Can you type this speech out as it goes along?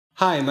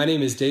Hi, my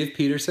name is Dave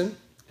Peterson.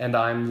 And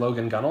I'm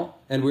Logan Gunnell.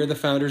 And we're the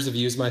founders of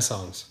Use My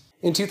Songs.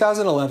 In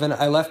 2011,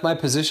 I left my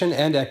position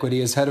and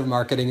equity as head of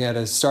marketing at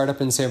a startup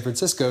in San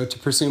Francisco to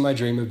pursue my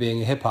dream of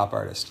being a hip-hop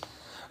artist.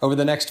 Over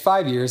the next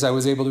 5 years, I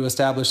was able to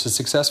establish a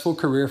successful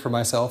career for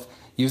myself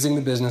using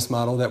the business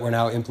model that we're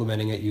now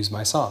implementing at Use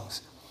My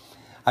Songs.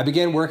 I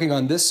began working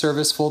on this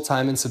service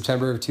full-time in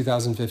September of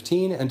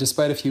 2015, and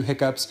despite a few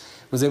hiccups,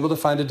 was able to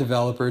find a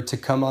developer to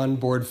come on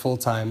board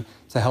full-time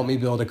to help me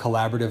build a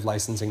collaborative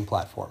licensing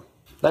platform.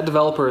 That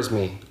developer is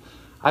me.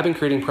 I've been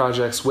creating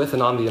projects with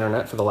and on the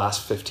internet for the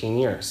last 15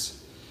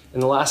 years. In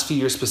the last few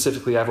years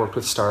specifically, I've worked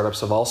with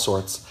startups of all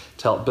sorts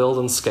to help build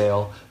and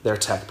scale their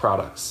tech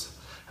products.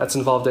 That's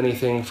involved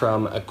anything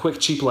from a quick,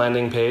 cheap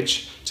landing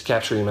page to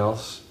capture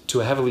emails to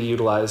a heavily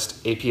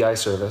utilized API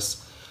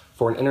service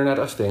for an Internet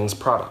of Things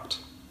product.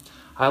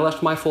 I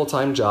left my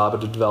full-time job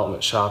at a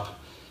development shop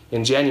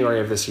in January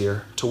of this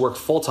year to work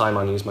full-time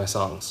on Use My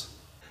Songs.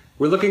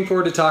 We're looking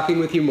forward to talking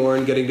with you more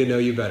and getting to know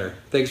you better.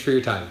 Thanks for your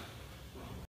time.